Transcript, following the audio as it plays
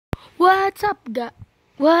What's up,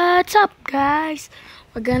 What's up, guys?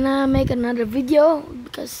 We're gonna make another video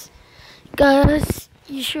because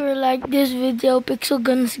you sure like this video, Pixel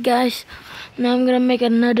Guns, guys. Now I'm gonna make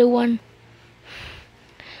another one.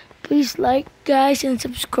 Please like, guys, and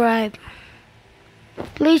subscribe.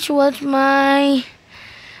 Please watch my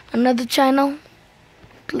another channel.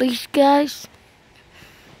 Please, guys,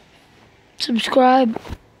 subscribe.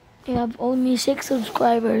 I have only 6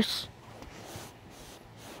 subscribers.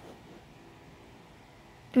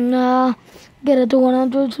 Nah, get it to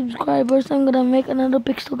 100 subscribers. I'm gonna make another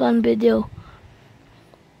Pixel Gun video,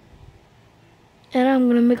 and I'm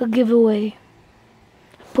gonna make a giveaway,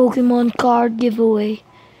 Pokemon card giveaway.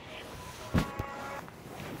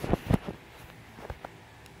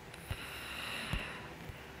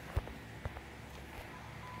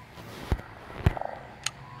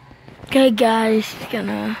 Okay, guys,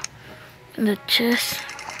 gonna in the chest.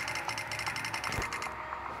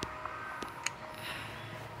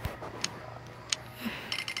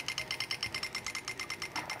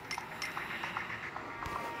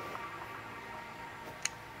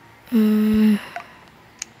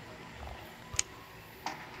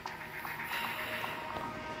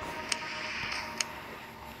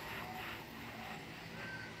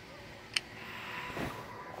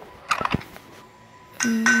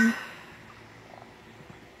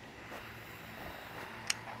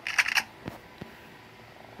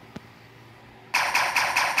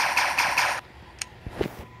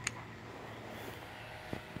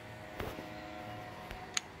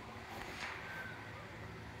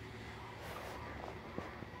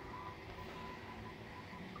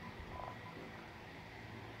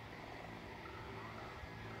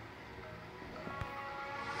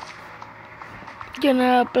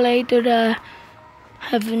 Gonna play to the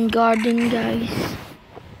Heaven Garden, guys.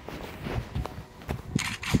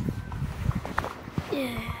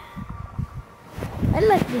 Yeah, I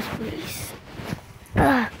like this place.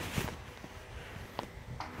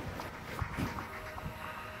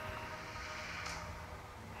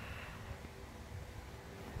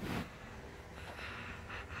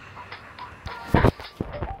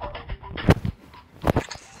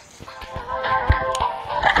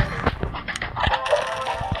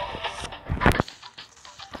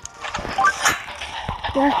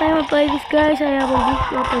 Last time I played this, guys, I have a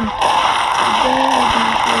weak weapon. Today I'm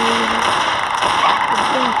gonna play with it.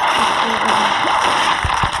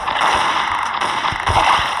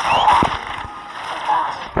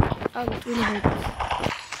 Oh, it really hurts.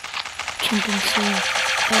 Jumping sword.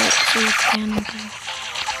 Sword cannon.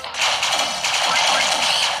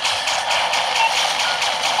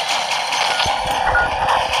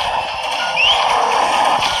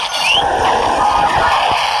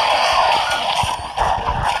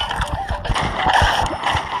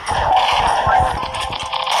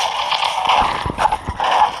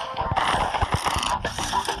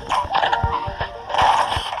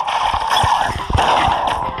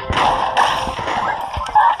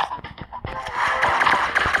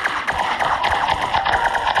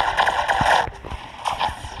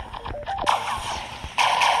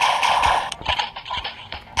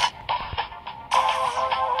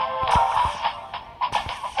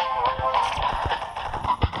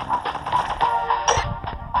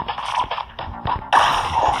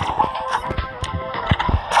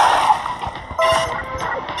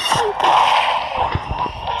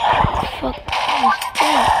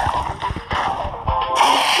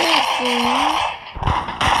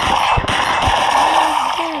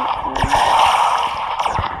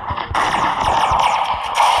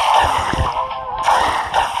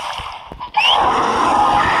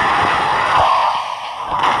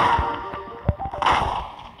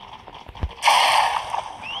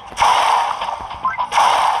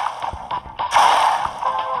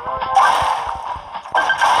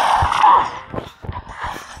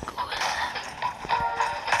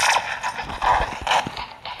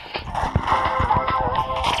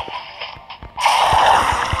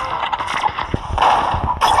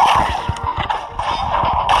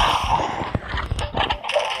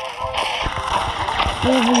 I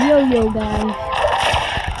have a yo-yo, guys.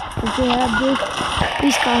 If you have this,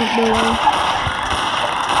 please comment below.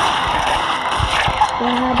 If you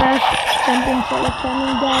have that something for the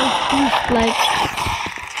channel, guys, please like.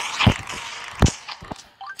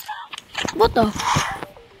 What the?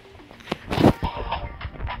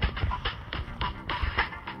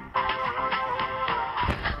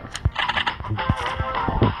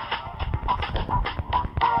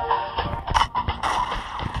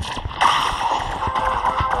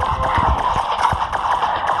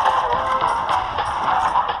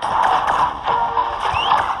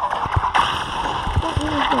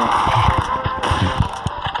 What is that?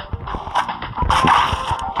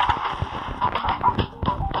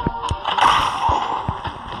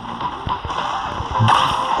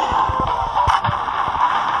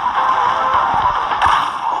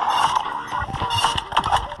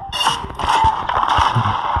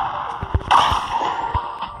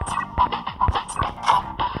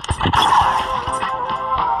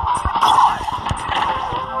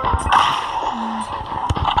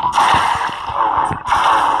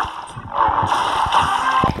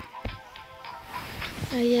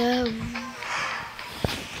 Yeah.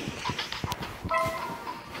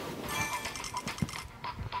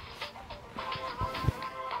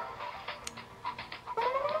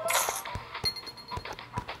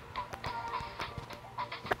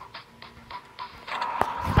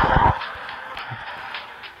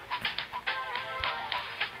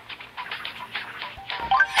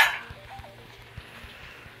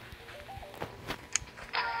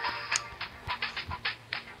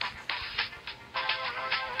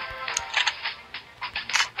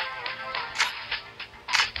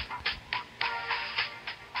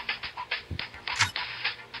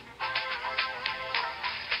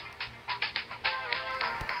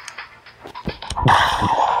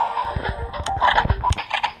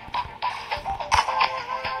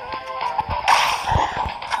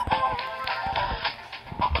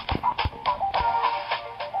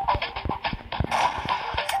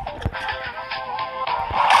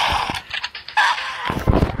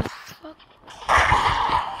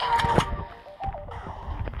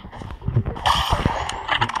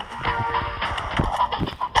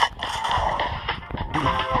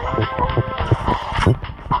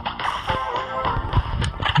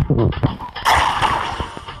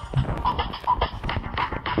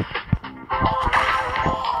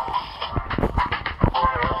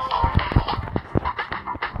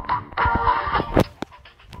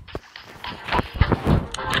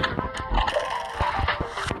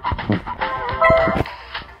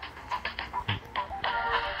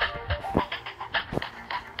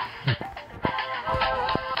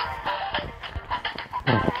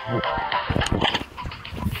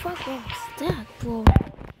 Fuck, what was that, bro?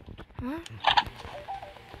 Huh?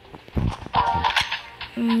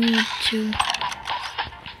 Me too.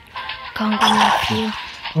 Can't go with you.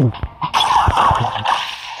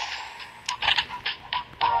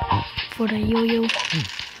 For the yo-yo.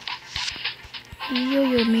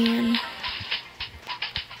 Yo-yo, man.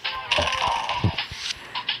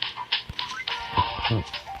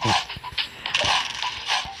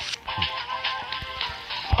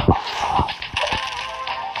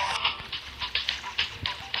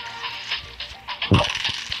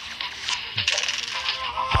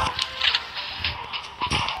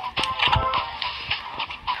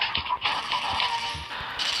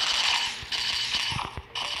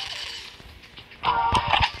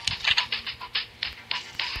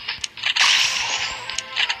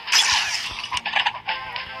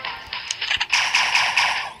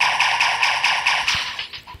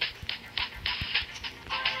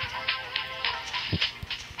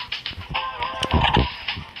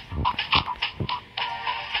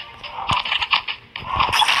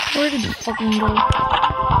 Where did the fucking go?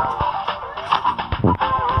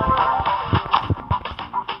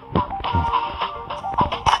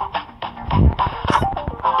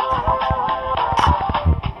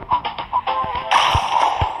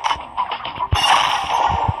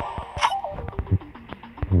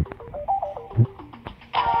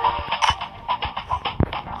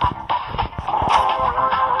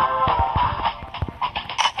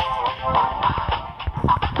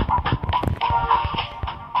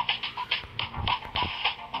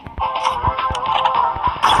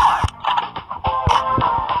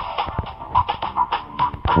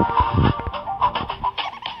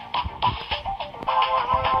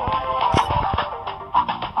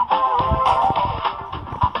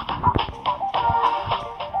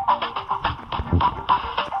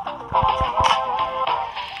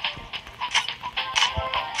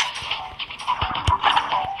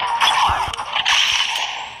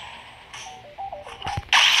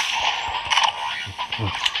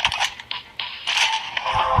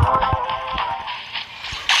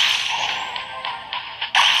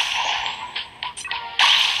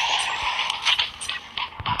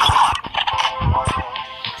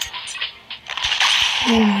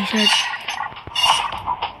 Oh my god.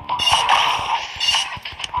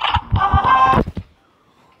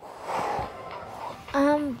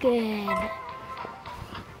 I'm good.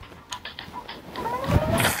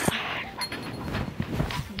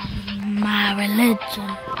 My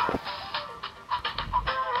religion.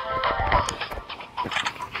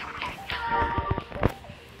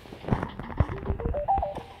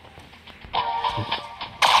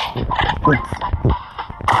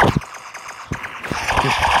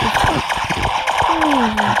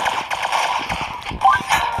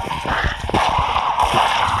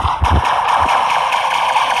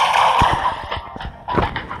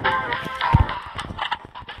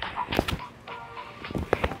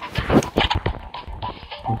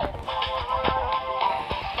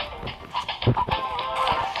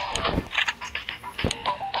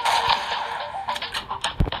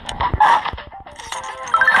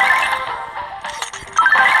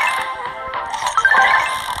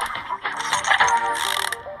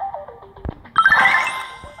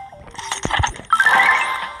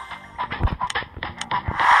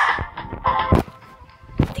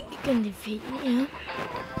 Can defeat me, huh?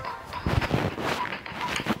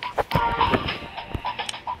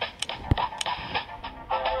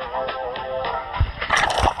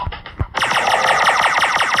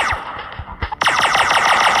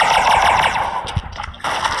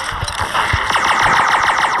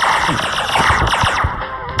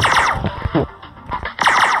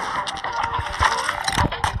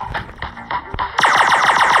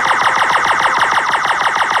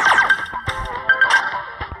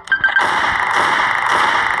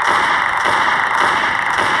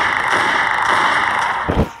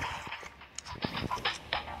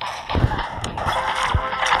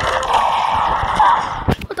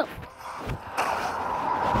 What the?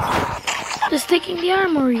 Just taking the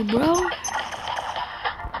armory, bro.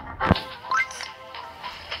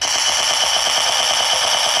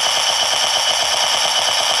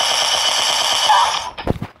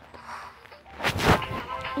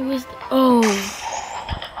 Who is the, oh.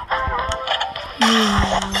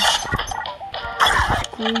 Yeah.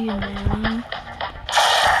 Screw you, man.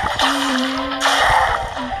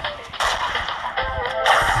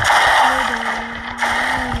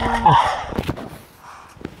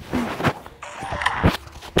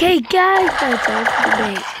 Okay, guys, that's all for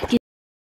today.